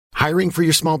Hiring for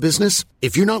your small business?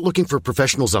 If you're not looking for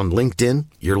professionals on LinkedIn,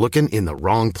 you're looking in the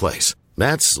wrong place.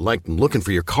 That's like looking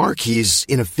for your car keys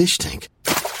in a fish tank.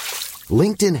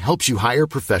 LinkedIn helps you hire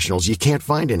professionals you can't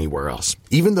find anywhere else,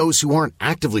 even those who aren't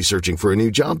actively searching for a new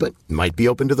job but might be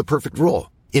open to the perfect role.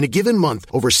 In a given month,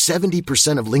 over 70%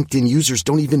 of LinkedIn users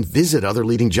don't even visit other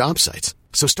leading job sites.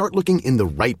 So start looking in the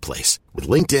right place. With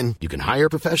LinkedIn, you can hire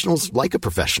professionals like a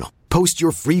professional. Post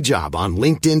your free job on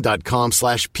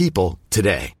linkedin.com/people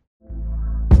today.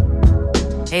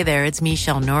 Hey there, it's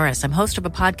Michelle Norris. I'm host of a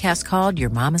podcast called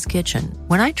Your Mama's Kitchen.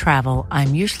 When I travel,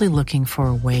 I'm usually looking for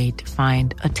a way to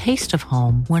find a taste of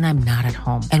home when I'm not at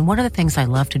home. And one of the things I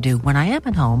love to do when I am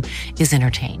at home is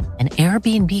entertain. And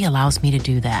Airbnb allows me to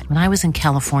do that. When I was in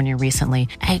California recently,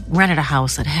 I rented a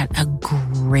house that had a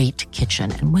great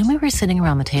kitchen. And when we were sitting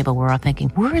around the table, we're all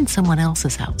thinking, we're in someone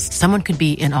else's house. Someone could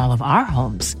be in all of our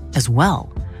homes as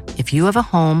well. If you have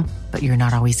a home, but you're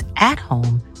not always at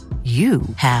home, you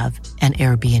have an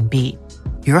Airbnb.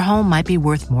 Your home might be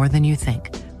worth more than you think.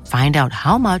 Find out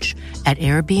how much at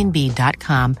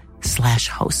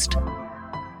airbnb.com/host.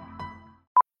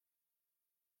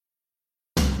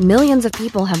 Millions of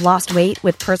people have lost weight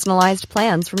with personalized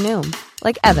plans from Noom.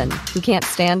 Like Evan, who can't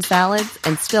stand salads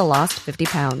and still lost 50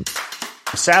 pounds.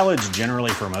 Salads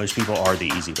generally for most people are the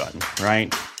easy button,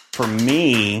 right? For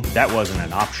me, that wasn't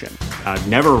an option. I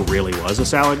never really was a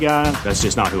salad guy. That's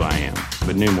just not who I am.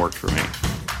 But Noom worked for me.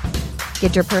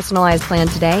 Get your personalized plan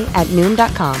today at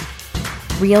Noom.com.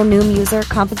 Real Noom user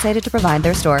compensated to provide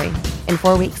their story. In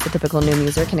 4 weeks, the typical Noom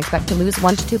user can expect to lose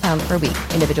 1 to 2 pounds per week.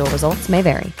 Individual results may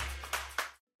vary.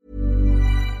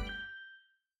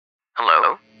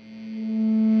 Hello?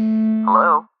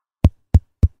 Hello?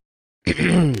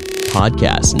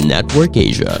 Podcast Network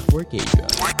Asia.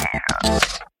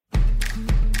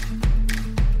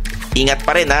 Ingat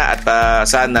pa rin at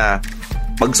sana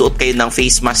magsuot kayo ng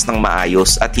face mask ng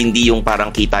maayos at hindi yung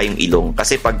parang kita yung ilong.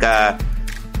 Kasi pagka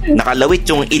nakalawit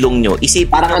yung ilong nyo,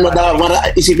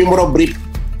 isipin mo raw brief.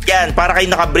 Yan, para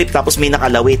kayo nakabrief tapos may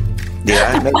nakalawit. Di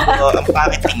ba? Ang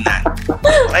pangit tingnan.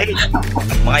 Okay?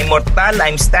 Mga Immortal,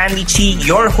 I'm Stanley Chi,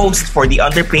 your host for the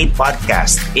Underpaid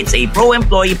Podcast. It's a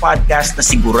pro-employee podcast na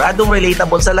siguradong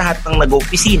relatable sa lahat ng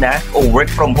nag-opisina o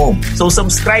work from home. So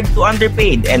subscribe to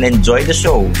Underpaid and enjoy the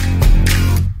show.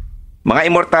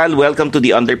 Mga Immortal, welcome to the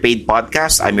Underpaid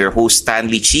Podcast. I'm your host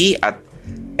Stanley Chi at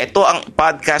ito ang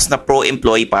podcast na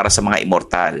pro-employee para sa mga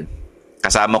Immortal.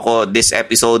 Kasama ko this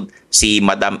episode si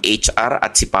Madam HR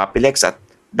at si Papilex at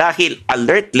dahil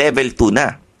alert level 2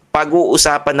 na.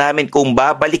 Pag-uusapan namin kung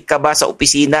babalik ka ba sa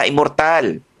opisina,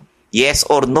 Immortal. Yes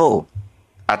or no?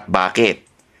 At bakit?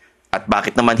 At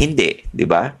bakit naman hindi, di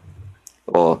ba?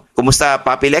 O, kumusta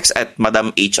Papilex at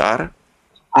Madam HR?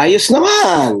 Ayos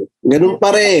naman. Ganun pa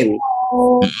rin.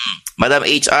 Madam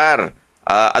HR,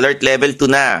 alert level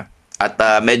 2 na. At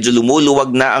medyo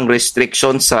lumuluwag na ang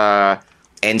restriction sa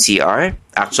NCR.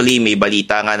 Actually, may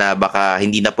balita nga na baka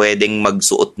hindi na pwedeng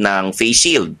magsuot ng face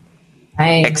shield.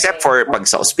 Except for pag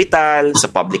sa ospital,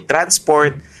 sa public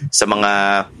transport, sa mga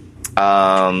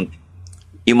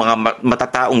yung mga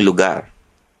matataong lugar.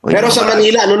 Pero sa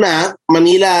Manila,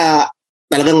 Manila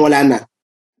talagang wala na.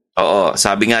 Oo,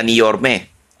 sabi nga ni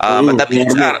Yorme. Madam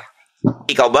HR,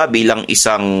 ikaw ba bilang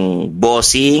isang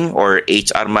bossing or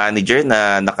HR manager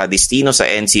na nakadestino sa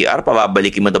NCR,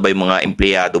 pababalikin mo na ba yung mga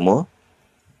empleyado mo?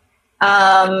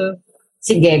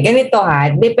 Sige, ganito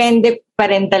depende pa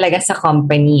rin talaga sa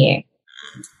company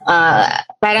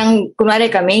parang kunwari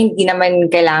kami hindi naman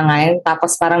kailangan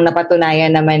tapos parang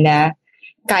napatunayan naman na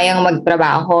kayang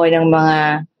magtrabaho ng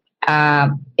mga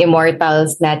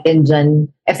immortals natin dyan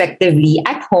effectively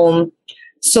at home.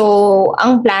 So,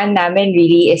 ang plan namin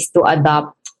really is to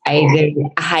adopt either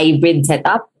a hybrid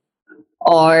setup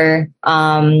or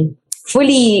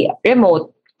fully remote.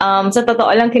 Sa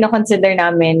totoo lang, kinoconsider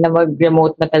namin na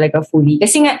mag-remote na talaga fully.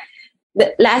 Kasi nga,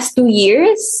 the last 2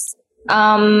 years,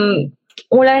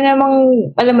 wala namang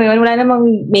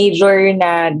major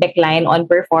na decline on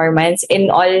performance.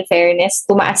 In all fairness,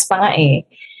 tumaas pa nga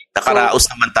Nakaraos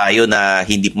naman tayo na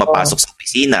hindi mapasok sa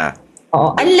opisina.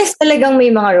 Oo. Unless talagang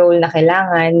may mga role na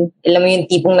kailangan. Alam mo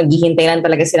yung tipong naghihintay lang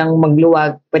talaga silang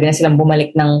magluwag. Pwede na silang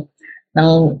bumalik ng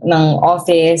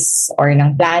office or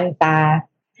ng planta.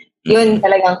 Yun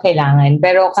talagang kailangan.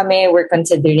 Pero kami, we're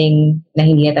considering na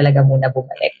hindi na talaga muna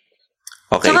bumalik.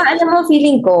 Okay. Saka alam mo,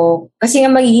 feeling ko, kasi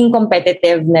nga magiging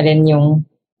competitive na rin yung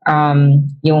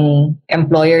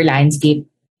employer landscape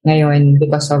ngayon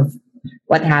because of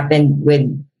what happened with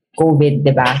COVID,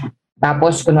 di ba?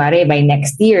 Tapos, kunwari, by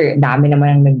next year, dami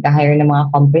naman ang nag-hire ng mga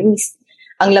companies.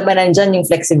 Ang labanan dyan yung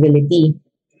flexibility.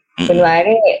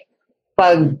 Kunwari,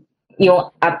 pag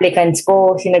yung applicants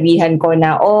ko, sinabihan ko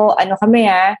na, ano kami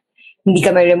hindi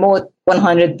kami remote,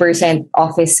 100%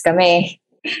 office kami.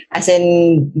 As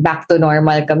in, back to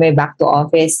normal kami, back to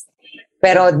office.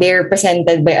 Pero they're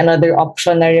presented by another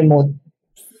option na remote.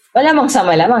 Wala mang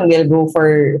sama lamang, they'll go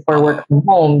for work from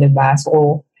home, diba?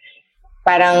 So,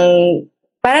 parang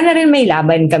na rin may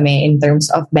laban kami in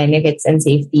terms of benefits and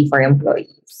safety for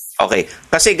employees. Okay.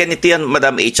 Kasi ganito yan,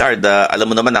 Madam HR, alam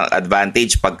mo naman ang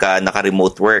advantage pagka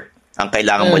naka-remote work. Ang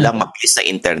kailangan mo lang mabilis na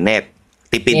internet.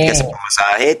 Tipid ka sa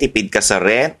pamasahe, tipid ka sa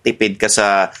rent, tipid ka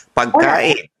sa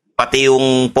pagkain, pati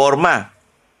yung forma.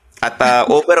 At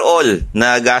overall,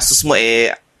 na gastos mo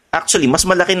actually, mas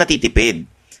malaki na titipid.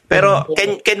 Pero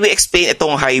can we explain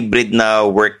itong hybrid na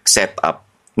work setup,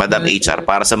 Madam HR,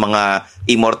 para sa mga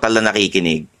immortal na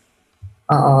nakikinig?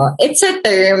 It's a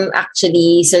term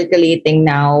actually circulating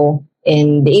now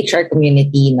in the HR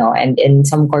community, and in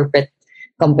some corporate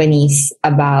companies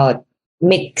about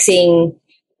mixing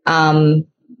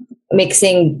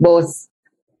both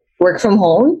work from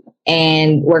home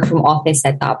and work from office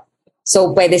setup.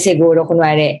 So, pwede siguro,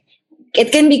 kunwari,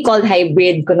 it can be called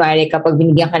hybrid, kunwari, kapag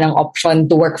binigyan ka ng option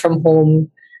to work from home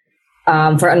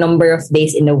for a number of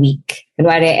days in a week.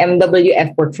 Kunwari,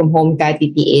 MWF work from home ka,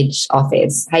 TTH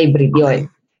office, hybrid yun.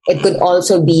 It could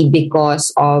also be because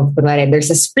of, kunwari,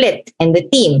 there's a split in the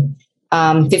team.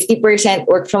 50%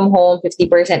 work from home,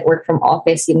 50% work from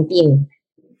office yung team.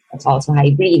 That's also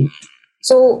hybrid.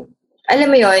 So, alam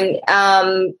mo yun,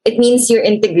 it means you're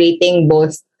integrating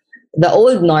both the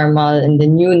old normal and the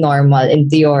new normal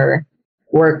into your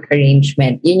work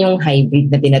arrangement. Yun yung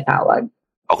hybrid na tinatawag.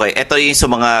 Okay, ito yung sa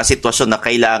mga sitwasyon na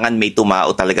kailangan may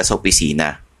tumao talaga sa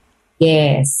opisina.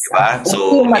 Yes. Diba?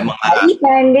 So, may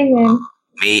ganyan.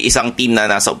 May isang team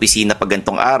na nasa opisina pag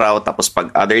gantong araw, tapos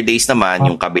pag other days naman,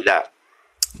 yung kabila.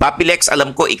 Papilex,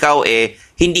 alam ko, ikaw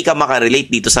hindi ka makarelate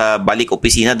dito sa balik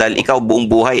opisina dahil ikaw buong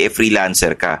buhay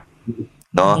freelancer ka.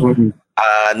 No?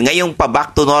 Ngayong pa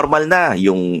back to normal na,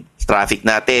 yung traffic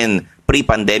natin,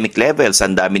 pre-pandemic levels,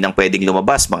 ang dami nang pwedeng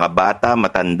lumabas, mga bata,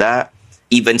 matanda,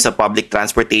 even sa public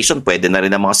transportation, pwede na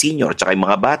rin ang mga senior, tsaka yung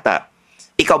mga bata.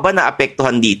 Ikaw ba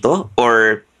naapektuhan dito?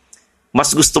 Or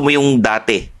mas gusto mo yung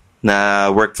dati na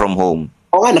work from home?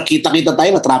 Oo nga, nakita-kita tayo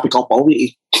na traffic ako pa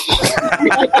uwi.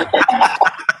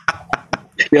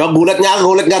 Di ba? Gulat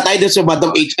nga tayo din sa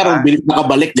Madam HR ang bilis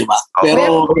nakabalik, di ba?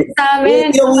 Pero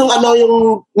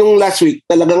yung last week,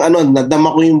 talagang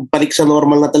nadama ko yung balik sa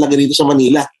normal na talaga dito sa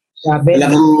Manila.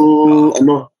 Talagang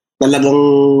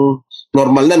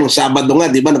normal na nung Sabado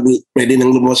nga, di ba? Pwede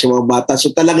nang lumabas yung mga bata.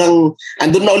 So talagang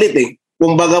andun na ulit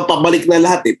kumbaga pabalik na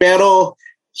lahat Pero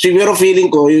siguro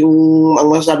feeling ko, ang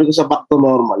masasabi ko sa back to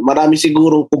normal, marami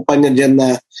siguro kumpanya dyan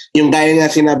na yung gaya nga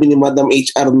sinabi ni Madam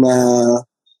HR na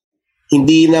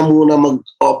hindi na muna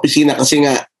mag-opisina kasi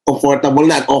nga comfortable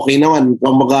na at okay naman.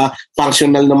 Kumbaga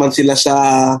functional naman sila sa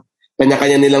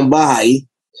kanya-kanya nilang bahay.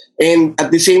 And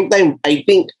at the same time, I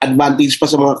think advantage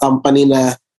pa sa mga company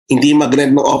na hindi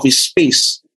mag-rent ng office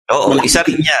space. Oo, isa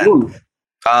rin yan.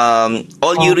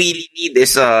 All you really need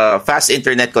is a fast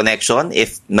internet connection.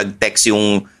 If nag-text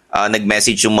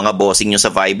nag-message yung mga bossing nyo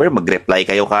sa Viber, mag-reply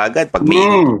kayo kaagad. Pag may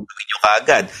gawin nyo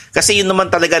kaagad. Kasi yun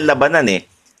naman talaga labanan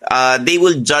they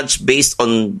will judge based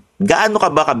on gaano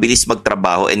ka ba kabilis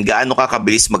magtrabaho and gaano ka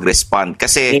kabilis mag-respond.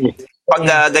 Kasi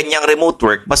pag ganyang remote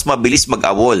work, mas mabilis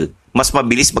mag-awol, mas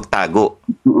mabilis magtago.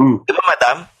 Di ba,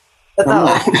 madam?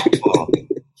 Totoo.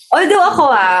 Although ako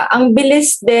ang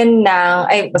bilis din ang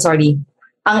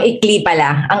ikli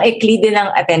pala. Ang ikli din ng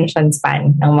attention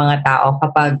span ng mga tao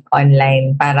kapag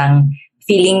online. Parang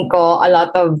feeling ko a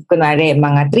lot of, kunwari,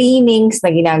 mga trainings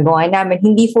na ginagawa namin,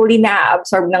 hindi fully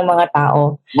na-absorb ng mga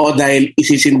tao. Dahil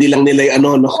isisindi lang nila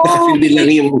yung isisindi lang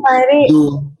yung...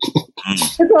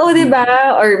 Totoo, diba?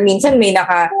 Or minsan may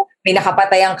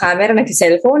nakapatay ang camera,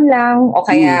 nagsi-cellphone lang, o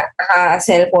kaya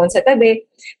naka-cellphone sa tabi.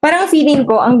 Parang feeling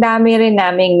ko, ang dami rin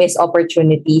naming missed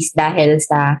opportunities dahil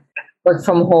sa work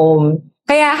from home.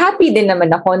 Kaya happy din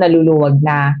naman ako, naluluwag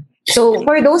na. So,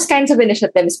 for those kinds of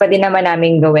initiatives, pwede naman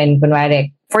namin gawin,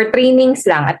 kunwari, for trainings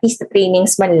lang, at least the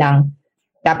trainings man lang,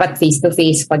 dapat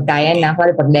face-to-face pag kaya na,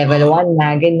 pag level 1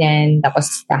 na, ganyan,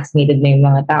 tapos vaccinated na yung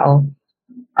mga tao.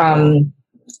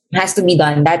 Has to be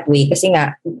done that way. Kasi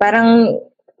nga, parang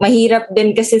mahirap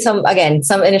din kasi some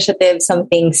initiatives, some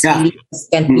things really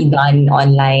can't be done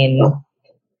online.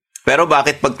 Pero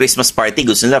bakit pag Christmas party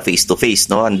gusto nila face-to-face,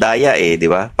 no? Ang daya di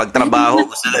ba? Pag trabaho,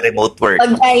 gusto nila remote work.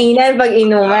 Pag kainan, pag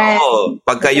inuman.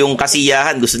 Pagka yung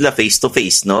kasiyahan, gusto nila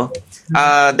face-to-face, no?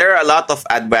 There are a lot of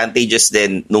advantages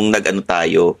din nung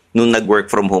nag-work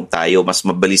from home tayo. Mas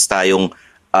mabilis tayong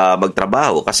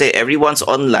magtrabaho. Kasi everyone's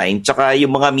online, tsaka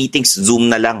yung mga meetings, Zoom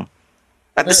na lang.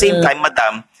 At the same time,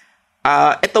 madam,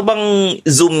 ito bang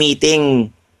Zoom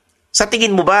meeting, sa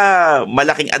tingin mo ba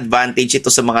malaking advantage ito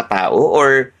sa mga tao?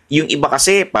 Or yung iba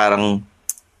kasi parang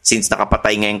since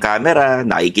nakapatay nga yung camera,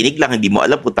 nakikinig lang, hindi mo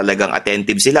alam kung talagang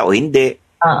attentive sila o hindi.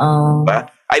 Diba?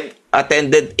 I've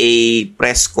attended a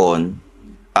press con,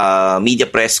 media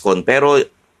press con, pero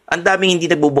ang daming hindi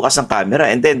nagbubukas ng camera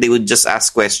and then they would just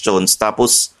ask questions.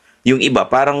 Tapos yung iba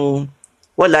parang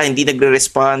wala, hindi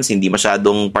nagre-response, hindi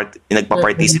masyadong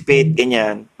nagpa-participate,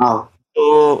 ganyan.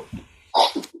 So,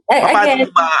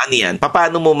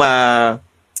 paano mo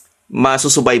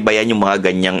masusubaybayan yung mga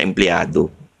ganyang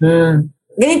empleyado?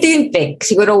 Ganito yung trick.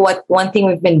 Siguro one thing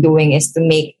we've been doing is to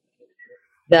make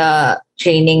the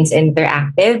trainings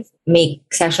interactive, make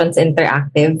sessions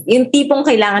interactive. Yung tipong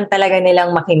kailangan talaga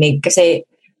nilang makinig kasi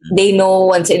they know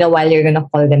once in a while you're gonna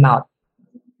call them out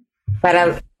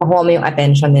para makuha mo yung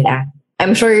attention nila.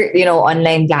 I'm sure,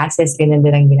 online classes, ganun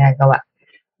din ang ginagawa.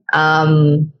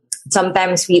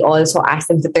 Sometimes we also ask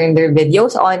them to turn their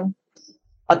videos on.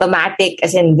 Automatic,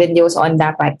 as in videos on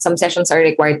dapat. Some sessions are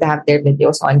required to have their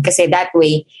videos on kasi that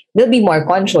way, they'll be more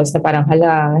conscious na parang,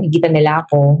 hala, nakikita nila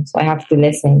ako, so I have to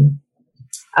listen.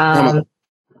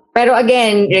 Pero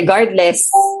again, regardless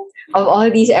of all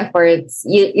these efforts,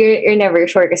 you're never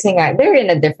sure kasi nga, they're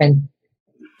in a different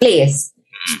place.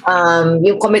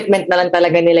 Yung commitment na lang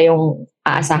talaga nila yung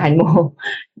aasahan mo.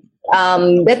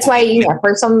 That's why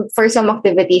for some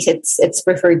activities it's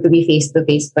preferred to be face to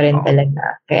face pa rin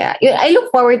talaga. Kaya I look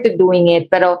forward to doing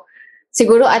it, pero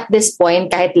siguro at this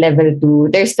point kahit level 2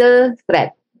 there's still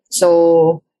threat.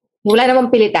 So wala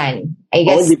namang pilitan. I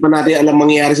guess hindi pa natin alam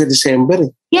mangyayari sa December.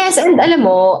 Yes, and alam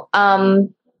mo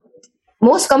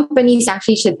most companies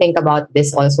actually should think about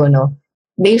this also, no.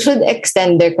 They should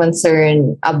extend their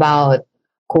concern about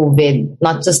COVID,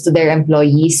 not just to their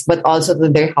employees, but also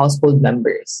to their household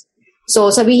members.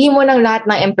 So, sabihin mo ng lahat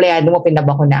ng empleyado mo,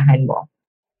 pinabakunahan mo.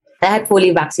 Lahat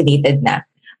fully vaccinated na.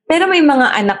 Pero may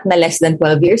mga anak na less than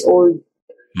 12 years old.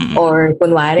 Or,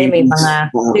 kunwari, may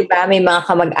mga, diba, may mga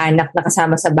kamag-anak na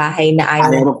kasama sa bahay na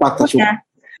ayaw magpabakuna.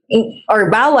 Or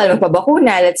bawal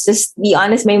magpabakuna. Let's just be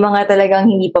honest, may mga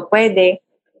talagang hindi pa pwede.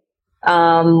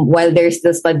 While they're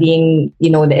still studying,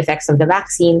 the effects of the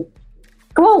vaccine.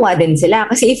 Kawawa din sila.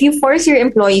 Kasi if you force your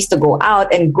employees to go out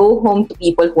and go home to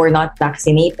people who are not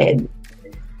vaccinated,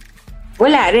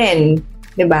 wala rin.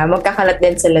 Diba? Magkakalat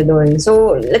din sila dun.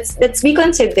 So, let's be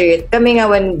considerate. Kami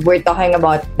nga when we're talking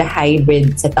about the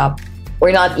hybrid setup,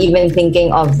 we're not even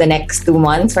thinking of the next 2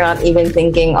 months. We're not even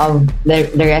thinking of the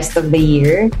rest of the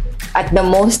year. At the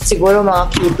most, siguro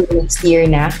mga Q2 next year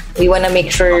na. We wanna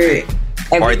make sure... Okay.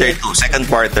 Quarter 2, second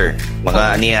quarter. Mga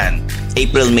ano yan?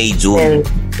 April, May, June.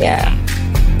 Yeah.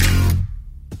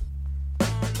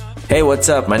 Hey,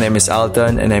 what's up? My name is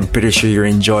Alton, and I'm pretty sure you're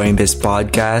enjoying this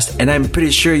podcast, and I'm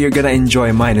pretty sure you're gonna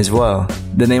enjoy mine as well.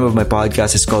 The name of my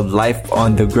podcast is called Life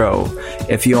on the Grow.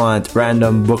 If you want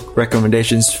random book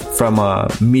recommendations from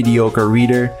a mediocre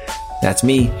reader, that's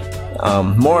me.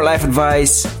 More life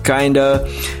advice, kinda,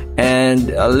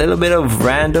 and a little bit of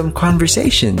random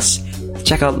conversations.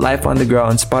 Check out Life on the Grow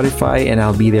on Spotify, and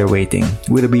I'll be there waiting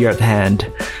with a beer at hand,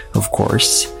 of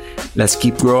course. Let's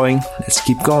keep growing. Let's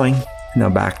keep going. Now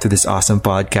back to this awesome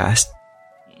podcast.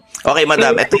 Okay,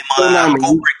 madam, ito yung mga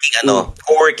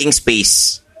co-working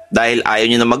space. Dahil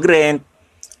ayaw nyo na mag-rent,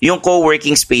 yung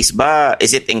co-working space ba,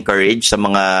 is it encouraged sa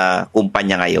mga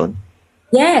kumpanya ngayon?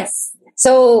 Yes.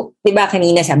 So, diba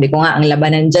kanina sabi ko nga, ang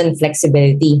labanan dyan,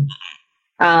 flexibility.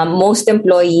 Most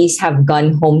employees have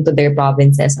gone home to their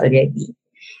provinces already.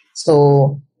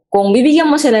 So, kung bibigyan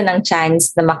mo sila ng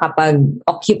chance na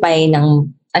makapag-occupy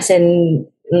ng, as in,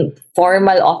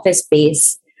 formal office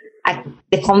space at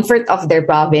the comfort of their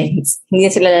province,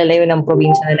 hindi sila lalayo ng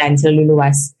probinsya na lang, sila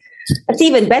luluwas. That's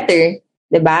even better,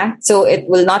 diba? So it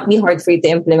will not be hard for you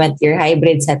to implement your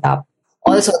hybrid setup.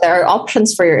 Also, there are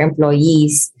options for your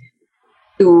employees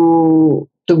to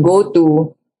go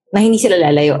to na hindi sila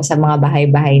lalayo sa mga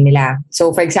bahay-bahay nila.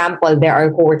 So for example, there are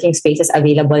co-working spaces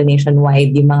available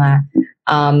nationwide. Yung mga,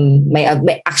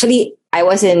 actually, I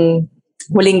was in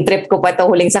huling trip ko pa to,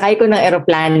 huling sakay ko ng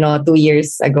aeroplano 2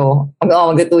 years ago.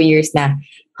 Magda 2 years na.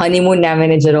 Honeymoon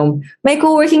namin ni Jerome. May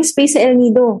co-working space sa El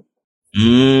Nido.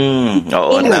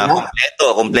 Oo na.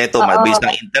 Kompleto. Mabilis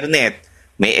ng internet.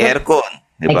 May aircon.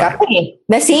 Diba?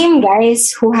 The same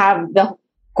guys who have the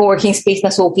co-working space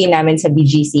na suki namin sa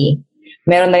BGC,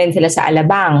 meron na rin sila sa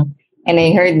Alabang. And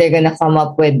I heard they're gonna come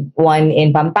up with one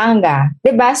in Pampanga.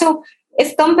 Diba? So,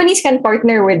 if companies can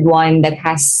partner with one that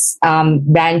has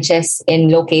branches in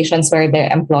locations where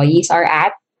their employees are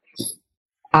at,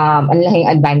 ang laking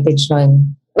advantage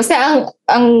nun. Basta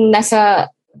ang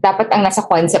nasa dapat ang nasa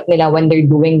concept nila when they're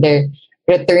doing their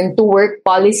return to work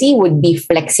policy would be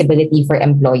flexibility for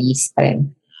employees pa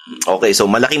rin. Okay, so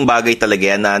malaking bagay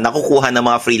talaga yan na nakukuha ng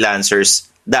mga freelancers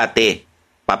dati,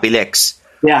 Papilex.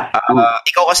 Yeah.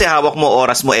 Ikaw kasi hawak mo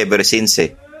oras mo ever since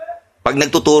eh. Pag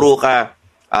nagtuturo ka,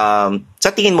 sa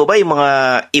tingin mo ba yung mga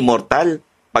immortal,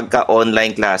 pagka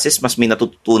online classes, mas may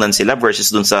natututunan sila versus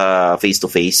dun sa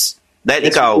face-to-face? Dahil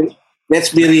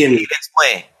let's be real. Mo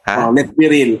eh. Let's be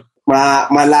real.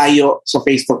 Malayo sa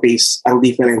face-to-face ang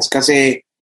difference. Kasi,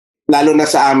 lalo na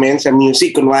sa amin, sa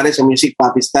music, kunwari sa music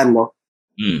Pakistan, no?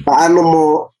 Paano mo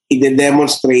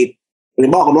i-demonstrate,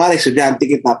 kunwari, estudyante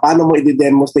kita, paano mo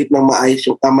i-demonstrate ng maayos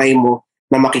yung kamay mo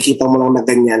na makikita mo lang na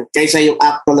ganyan, kaysa yung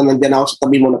acto na nandyan ako sa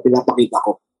tabi mo na pinapakita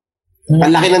ko. Ang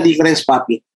laki ng difference,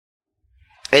 Papi.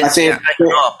 Kasi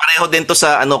pareho din to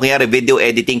sa kaya video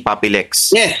editing,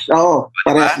 Papilex. Yes, oo.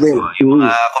 Pareho din. Yung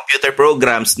computer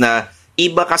programs na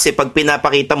iba kasi pag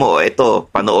pinapakita mo, ito,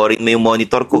 panoorin mo yung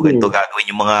monitor ko, ganito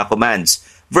gagawin yung mga commands.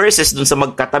 Versus dun sa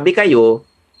magkatabi kayo,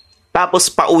 tapos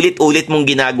paulit-ulit mong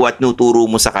ginagawa at nuturo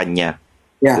mo sa kanya.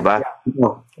 Yeah. Diba?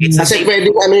 Kasi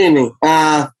pwedeng yun eh.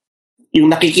 Yung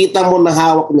nakikita mo na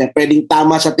hawak niya, pwedeng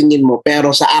tama sa tingin mo,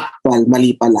 pero sa actual,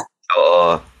 mali pala.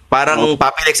 Oo. Parang,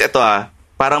 Papilex, ito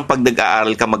parang pag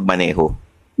nag-aaral ka magmaneho.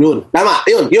 Yun. Tama.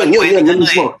 Yun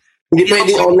mismo. Hindi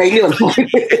pwedeng online yun.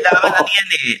 Kailangan yan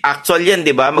eh. Actual yan,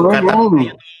 di ba?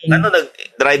 Magkatabi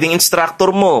driving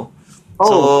instructor mo.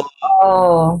 So,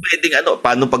 pwedeng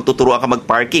paano pagtuturuan ka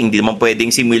mag-parking? Hindi naman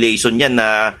pwedeng simulation yan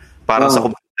na parang sa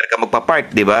computer ka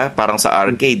magpa-park, di ba? Parang sa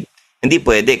arcade. Hindi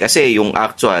pwede kasi yung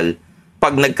actual,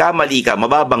 pag nagkamali ka,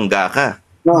 mababangga ka.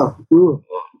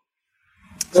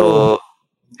 So,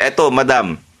 eto,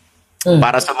 madam,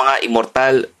 para sa mga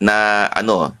immortal na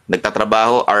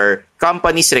nagtatrabaho, are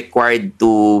companies required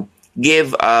to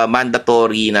give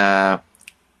mandatory na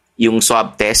yung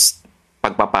swab test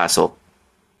pagpapasok?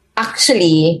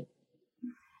 Actually,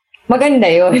 maganda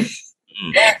yun.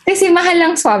 Kasi mahal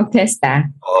lang swab test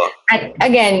At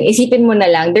again, isipin mo na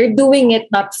lang, they're doing it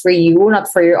not for you, not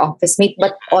for your office mate,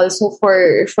 but also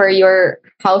for your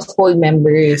household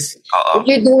members. If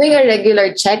you're doing a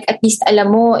regular check, at least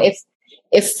alam mo if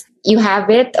you have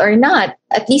it or not.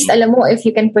 At least alam mo if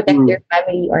you can protect your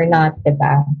family or not,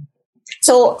 diba?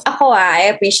 So ako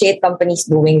I appreciate companies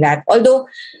doing that. Although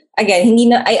again,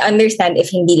 I understand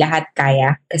if hindi lahat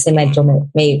kaya kasi medyo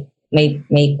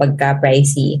may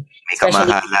pagka-pricey. May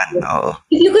kamahalan,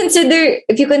 If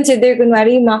you consider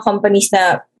kunwari yung mga companies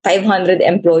na 500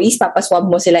 employees,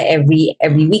 papaswab mo sila every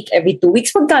week, every 2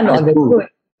 weeks, magkano agad yun?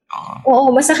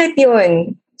 Oo, masakit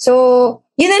yun. So,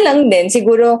 yun na lang din.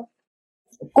 Siguro,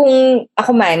 kung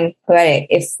ako man, kunwari,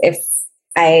 if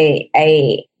I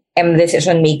am the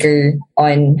decision maker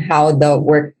on how the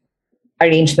work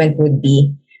arrangement would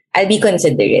be, I'll be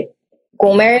considerate.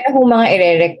 Kung meron akong mga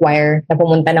i-require na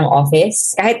pumunta ng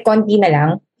office, kahit konti na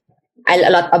lang,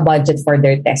 I'll allot a budget for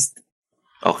their test.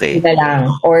 Okay. Ito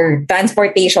lang. Or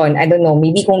transportation, I don't know,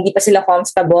 maybe kung di pa sila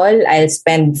comfortable, I'll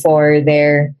spend for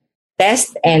their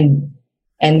test and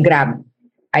Grab.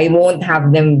 I won't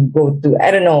have them go to, I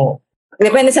don't know,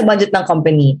 depende sa budget ng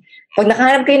company. Pag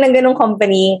nakahanap kayo ng ganong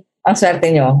company, ang swerte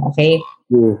nyo, okay?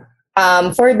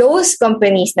 For those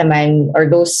companies naman, or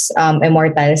those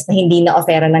immortals na hindi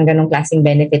na-offera ng ganong klaseng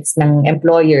benefits ng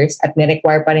employers at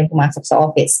ni-require pa rin pumasok sa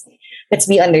office, let's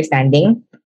be understanding.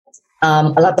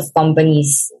 A lot of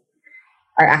companies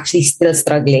are actually still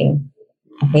struggling.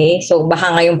 Okay? So,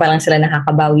 baka ngayon pa lang sila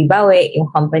nakakabawi-bawi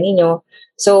yung company nyo.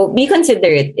 So, be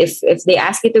considerate. If they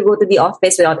ask you to go to the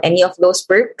office without any of those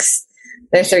perks,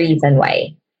 there's a reason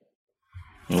why.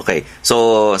 Okay.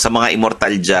 So, sa mga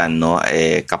immortal dyan,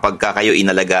 kapag kayo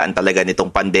inalagaan talaga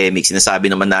nitong pandemic,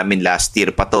 sinasabi naman namin last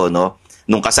year pa to,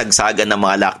 nung kasagsagan ng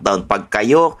mga lockdown, pag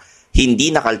kayo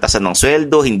hindi nakaltasan ng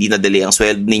sweldo, hindi nadali ang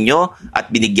sweldo ninyo, at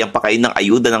binigyan pa kayo ng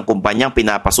ayuda ng kumpanyang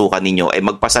pinapasukan ninyo,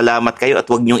 magpasalamat kayo at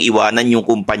huwag niyong iwanan yung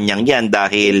kumpanyang yan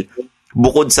dahil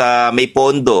bukod sa may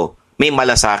pondo, may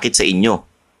malasakit sa inyo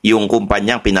yung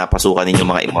kumpanyang pinapasukan ninyo,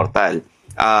 mga immortal.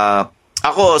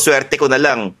 Ako, swerte ko na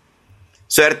lang,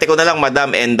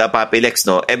 Madam and Papilex,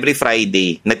 every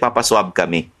Friday, nagpapaswab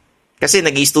kami. Kasi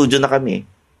nag-i-studio na kami.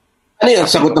 Ano yun?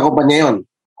 Sagot ng kumpanya yun?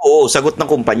 Oo, sagot ng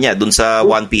kumpanya dun sa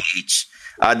 1PH.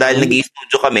 Dahil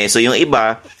nag-i-studio kami, so yung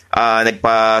iba,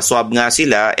 nagpa-swab nga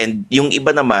sila, and yung iba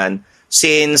naman,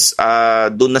 since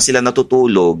dun na sila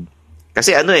natutulog,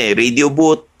 kasi radio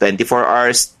booth, 24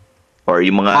 hours, or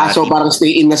yung mga... so parang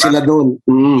stay in na sila dun.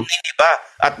 Diba?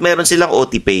 At meron silang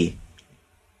OT pay.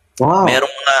 Wow.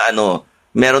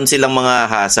 Meron silang mga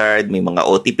hazard, may mga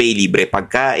OT pay, libre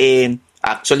pagkain.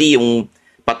 Actually,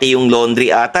 pati yung laundry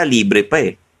ata, libre pa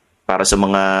para sa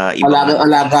mga ibang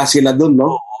alaga sila doon,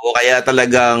 no? o kaya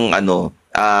talagang malaki.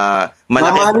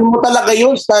 Mamahalin mo talaga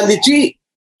yun, Stanley Chi.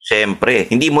 Siyempre,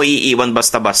 hindi mo iiwan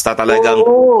basta-basta, talagang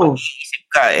mag-iisip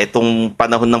ka. Etong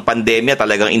panahon ng pandemya,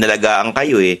 talagang inalagaan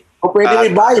kayo eh. O pwede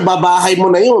may bahay, babahay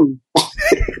mo na yun.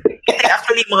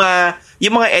 Actually,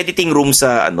 yung mga editing room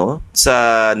sa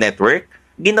network,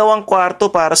 ginawang kwarto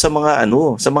para sa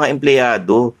mga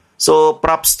empleyado. So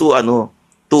props to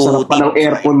sarap pa ng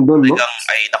aircon doon, no?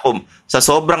 Ay naku, sa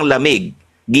sobrang lamig,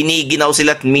 giniginaw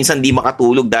sila at minsan di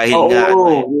makatulog dahil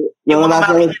yung mga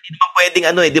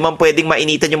makina, di man pwedeng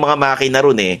mainitan yung mga makina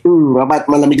ron eh. Dapat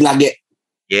malamig lagi.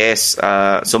 Yes,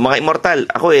 so mga immortal,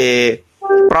 ako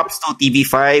props to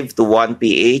TV5, to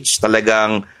 1PH,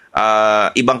 talagang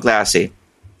ibang klase.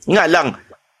 Nga lang,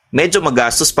 medyo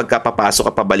magastos pagka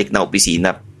papasok ka pabalik na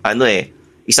opisina. 1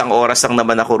 oras lang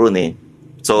naman ako ron eh.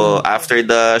 So, after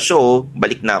the show,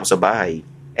 balik na ako sa bahay.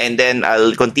 And then,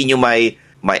 I'll continue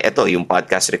yung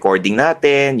podcast recording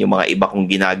natin, yung mga iba kong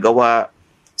ginagawa.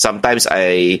 Sometimes,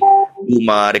 I do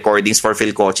mga recordings for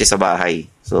Phil Coche sa bahay.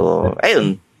 So,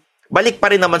 ayun. Balik pa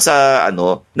rin naman sa,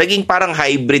 naging parang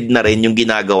hybrid na rin yung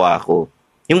ginagawa ko.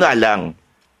 Yung nga lang,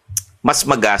 mas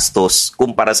magastos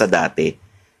kumpara sa dati.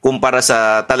 Kumpara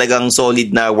sa talagang solid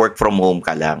na work from home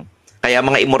ka lang. Kaya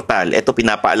mga immortal, ito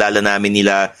pinapaalala namin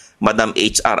nila Madam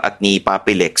HR at ni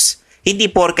Papi Lex. Hindi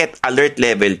porket alert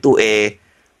level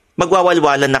 2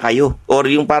 magwawalwalan na kayo or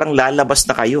yung parang lalabas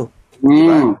na kayo.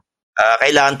 Diba?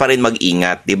 Kailangan pa rin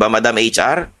mag-ingat, 'di ba Madam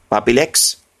HR, Papi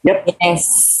Lex? Yep. Yes.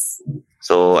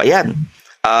 So ayan.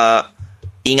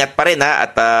 Ingat pa rin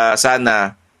at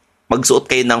sana magsuot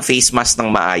kayo ng face mask ng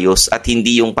maayos at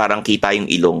hindi yung parang kita yung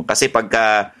ilong. Kasi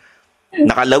pagka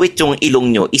nakalawit yung ilong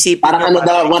nyo,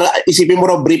 isipin mo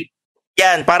raw brief.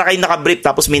 Yan, para kayo naka-brief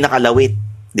tapos may nakalawit.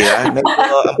 Di ba? Ang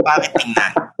pangit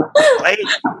tingnan. Okay?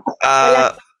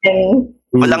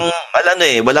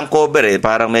 Walang cover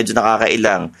parang medyo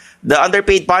nakakailang. The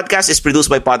Underpaid Podcast is produced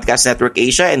by Podcast Network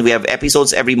Asia and we have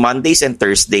episodes every Mondays and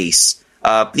Thursdays.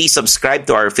 Please subscribe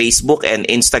to our Facebook and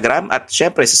Instagram at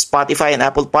syempre sa Spotify and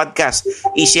Apple Podcast.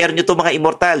 I-share nyo to mga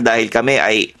immortal dahil kami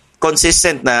ay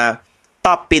consistent na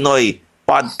top Pinoy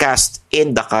podcast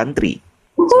in the country.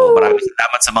 So maraming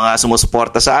salamat sa mga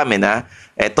sumusuporta sa amin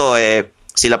Ito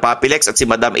sila Papi Lex at si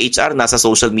Madam HR nasa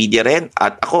social media rin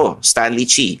at ako, Stanley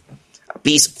Chi.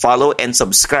 Please follow and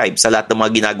subscribe sa lahat ng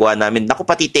mga ginagawa namin. Naku,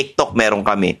 pati TikTok meron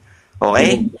kami.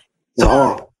 Okay? So,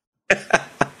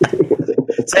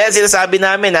 so yan sinasabi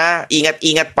namin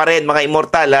ingat-ingat pa rin mga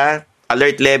immortal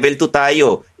Alert level 2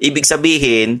 tayo. Ibig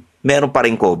sabihin, meron pa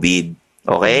rin COVID.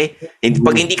 Okay?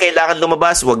 Pag hindi kailangan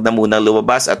lumabas, wag na munang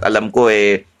lumabas at alam ko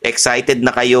excited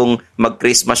na kayong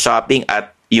mag-Christmas shopping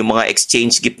at yung mga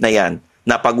exchange gift na yan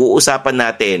na pag-uusapan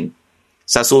natin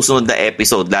sa susunod na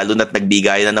episode, lalo na't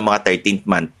nagbigay na ng mga 13th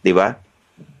month, di ba?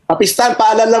 Papistan,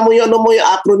 paalala mo yung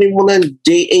acronym mo ng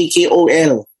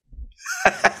JAKOL.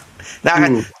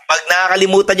 Pag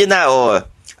nakakalimutan nyo na,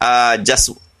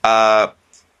 just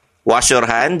wash your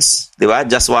hands, di ba?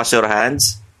 Just wash your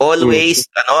hands. Always,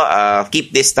 keep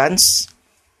distance.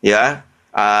 Yeah.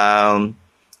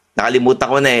 Nakalimutan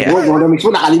ko na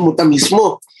nakalimutan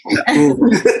mismo.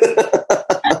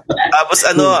 Tapos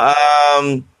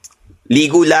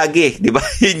ligo lagi, di ba?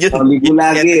 Ligo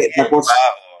lagi. Tapos,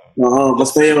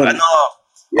 basta yun.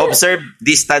 Observe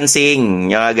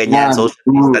distancing. Yung ganyan. Social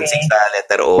distancing sa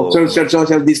letter O. Observe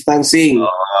social distancing.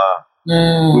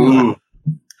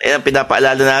 Ayan,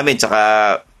 pinapaalala namin. Tsaka,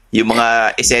 yung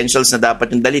mga essentials na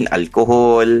dapat yung dalhin,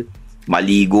 alcohol,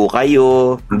 maligo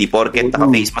kayo, hindi porket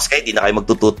naka-face mask kayo, hindi na kayo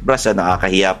magtutoothbrush,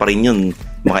 nakakahiya pa rin yun,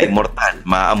 mga immortal,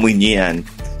 maamoy nyo yan.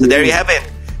 So there you have it.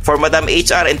 For Madam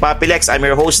HR and Papi Lex, I'm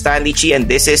your host, Stanley Chi, and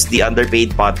this is the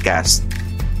Underpaid Podcast.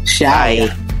 Bye.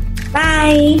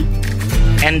 Bye.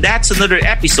 And that's another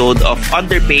episode of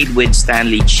Underpaid with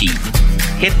Stanley Chi.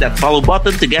 Hit that follow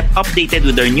button to get updated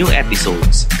with our new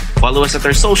episodes. Follow us at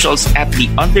our socials at The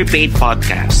Underpaid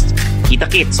Podcast.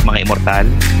 Kita-kits, mga immortal.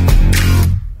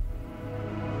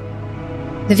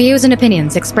 The views and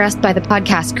opinions expressed by the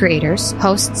podcast creators,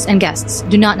 hosts, and guests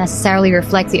do not necessarily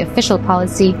reflect the official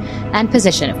policy and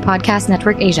position of Podcast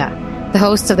Network Asia, the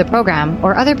hosts of the program,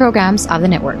 or other programs of the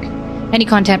network. Any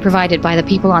content provided by the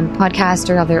people on the podcast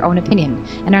are of their own opinion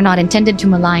and are not intended to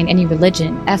malign any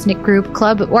religion, ethnic group,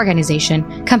 club,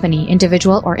 organization, company,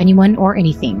 individual, or anyone or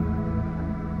anything.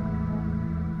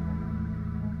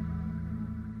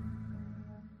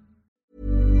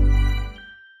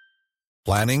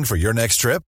 Planning for your next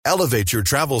trip? Elevate your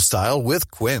travel style with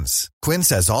Quince. Quince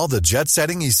has all the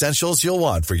jet-setting essentials you'll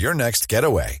want for your next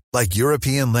getaway, like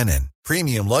European linen,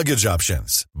 premium luggage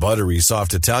options, buttery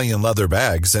soft Italian leather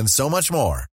bags, and so much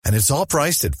more. And it's all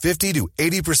priced at 50 to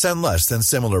 80% less than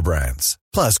similar brands.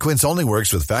 Plus, Quince only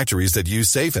works with factories that use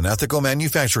safe and ethical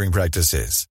manufacturing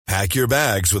practices. Pack your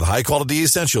bags with high-quality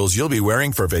essentials you'll be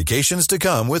wearing for vacations to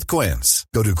come with Quince.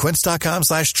 Go to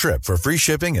quince.com/trip for free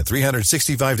shipping and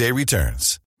 365-day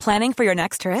returns. Planning for your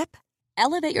next trip?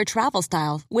 Elevate your travel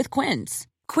style with Quince.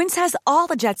 Quince has all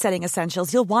the jet-setting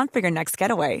essentials you'll want for your next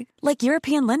getaway, like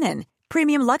European linen,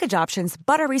 premium luggage options,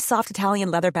 buttery soft Italian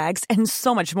leather bags, and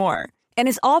so much more. And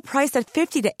is all priced at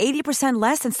 50 to 80%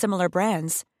 less than similar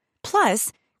brands.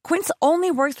 Plus, Quince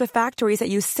only works with factories that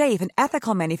use safe and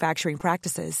ethical manufacturing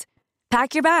practices.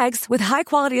 Pack your bags with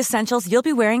high-quality essentials you'll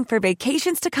be wearing for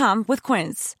vacations to come with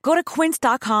Quince. Go to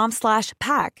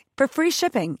quince.com/pack for free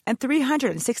shipping and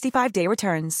 365-day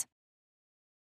returns.